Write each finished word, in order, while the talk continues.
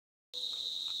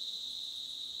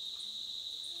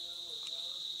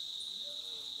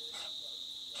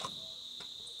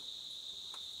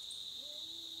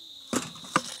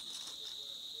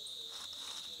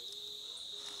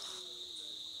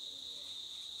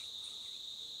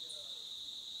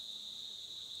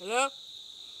Hello?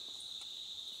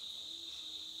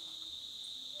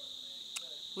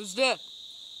 Who's that?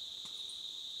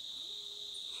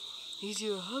 He's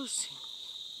your host.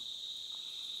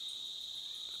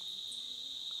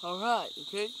 Alright,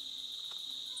 okay?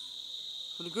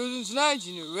 For the girls and tonight,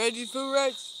 you're ready for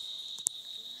rights.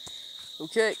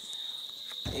 Okay.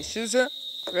 Hey, Susan,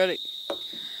 ready.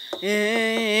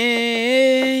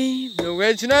 Hey, you're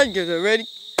ready tonight, because I'm ready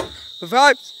for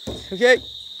vibes, okay?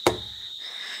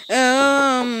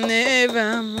 If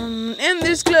I'm in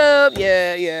this club,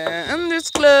 yeah, in this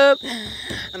club,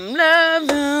 I'm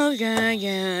loving,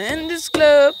 yeah, in this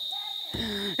club,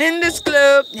 yeah, in this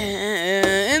club, and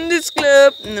I'm in this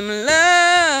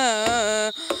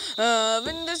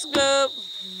club,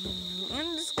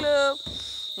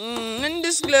 in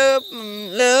this club,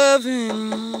 I'm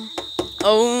loving.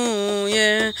 Oh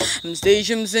yeah, I'm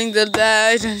station things that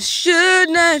I should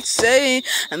not say.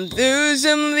 I'm through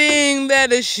something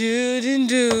that I shouldn't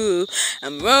do.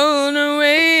 I'm rolling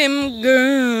away, I'm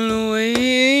girl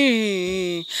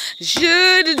away.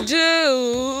 Shouldn't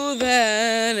do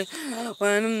that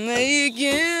when I'm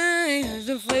naked,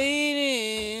 I'm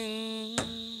fading.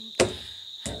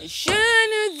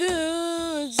 Shouldn't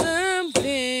do some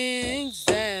things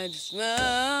that's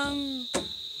wrong.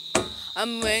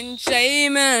 I'm when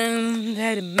shaman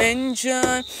that I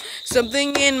mention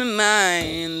something in my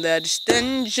mind that is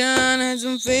tension has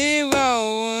some fever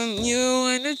on you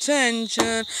and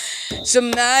attention.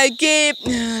 Some night keep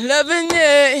loving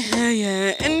it,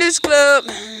 yeah, in this club,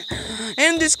 I'm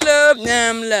loving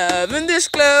this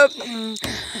club,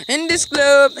 in this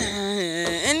club,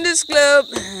 in this club,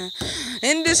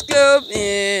 in this club,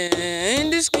 yeah, in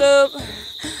this club.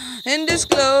 In this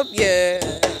club, yeah,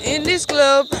 in this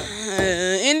club,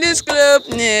 in this club,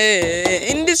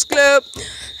 yeah, in this club,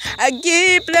 I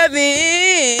keep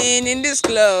loving in this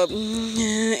club,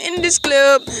 in this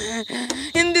club,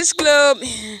 in this club,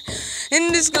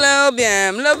 in this club, yeah,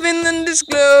 I'm loving in this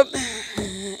club,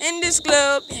 in this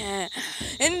club, yeah,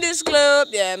 in this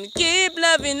club, yeah, I keep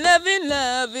loving, loving,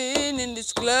 loving in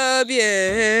this club,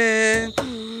 yeah.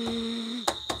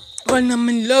 When I'm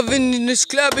in loving in this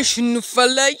club, you should know if I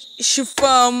like, you should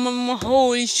fall on my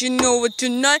hole, you should know it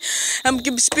tonight. I'm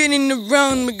keep spinning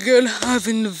around, my girl,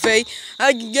 having the vape.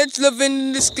 I can get loving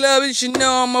in this club, you should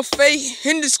know I'm a fake.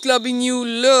 In this club, and you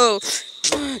love,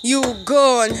 you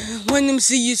gone. When them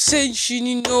see you attention,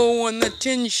 you know on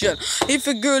attention. If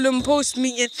a girl post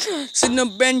me, it's an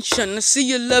invention. I see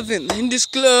you loving in this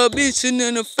club, it's an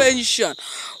invention.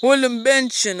 All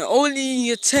invention, only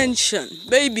attention.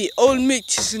 Baby, all me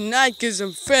tonight, cause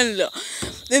I'm friendly.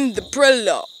 In the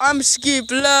prella, I'm keep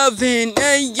loving,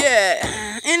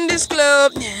 yeah. In this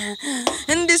club, yeah.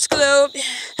 In this club,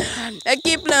 yeah. I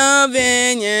keep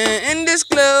loving, yeah. In this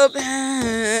club,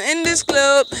 in this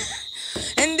club.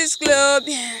 In this club,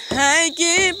 yeah, I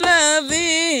keep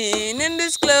loving. In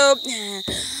this club, yeah,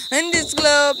 in this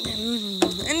club,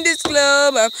 in this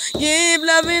club, I keep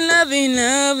loving, loving,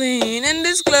 loving. In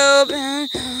this club,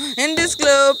 in this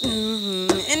club,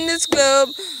 in this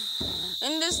club,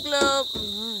 in this club,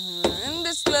 in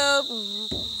this club,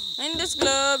 in this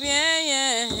club, yeah,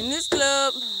 yeah, in this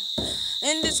club,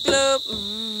 in this club,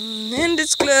 in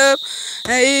this club,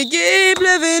 I keep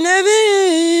loving,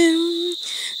 loving.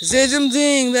 Say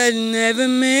something that you never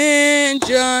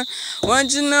mentioned. Want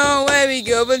to know where we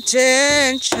go,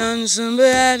 attention.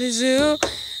 Somebody's who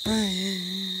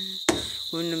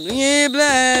when I'm keep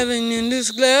living in this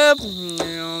club,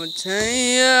 I'll tell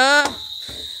ya.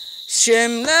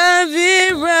 Shame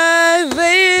loving right,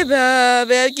 baby.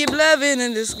 I keep loving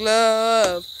in this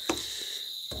club.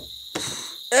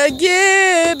 I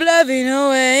keep loving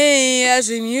away as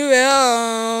in you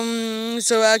will,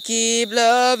 so I keep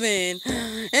loving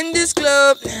in this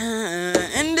club,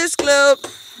 in this club,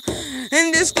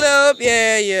 in this club,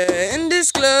 yeah, yeah, in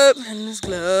this club, in this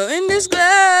club, in this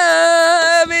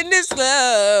club, in this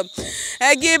club.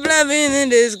 I keep loving in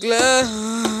this club,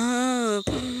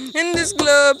 in this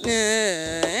club,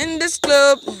 yeah, in this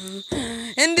club.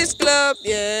 In this club,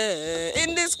 yeah,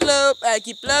 in this club, I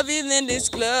keep loving in this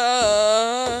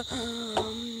club,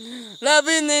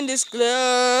 loving in this club,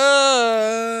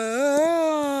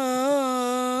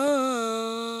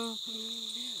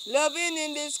 loving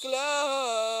in this club,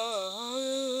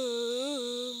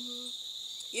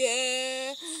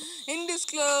 yeah, in this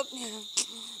club, yeah,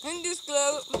 in this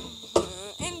club,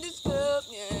 in this club,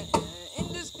 yeah, in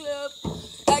this club,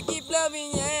 I keep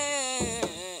loving, yeah,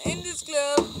 in this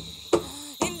club.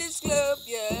 Club,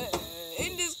 yeah,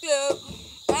 in this club,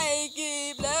 I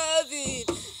keep loving.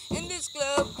 In this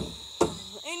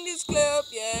club,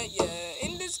 yeah, yeah,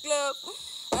 in this club,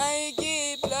 I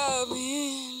keep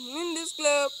loving. In this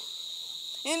club.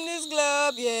 In this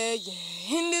club, yeah,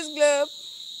 yeah. In this club.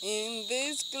 In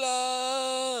this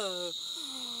club.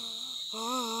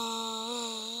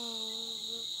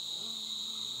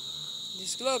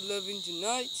 This club loving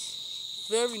tonight.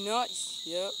 Very nice,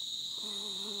 yep.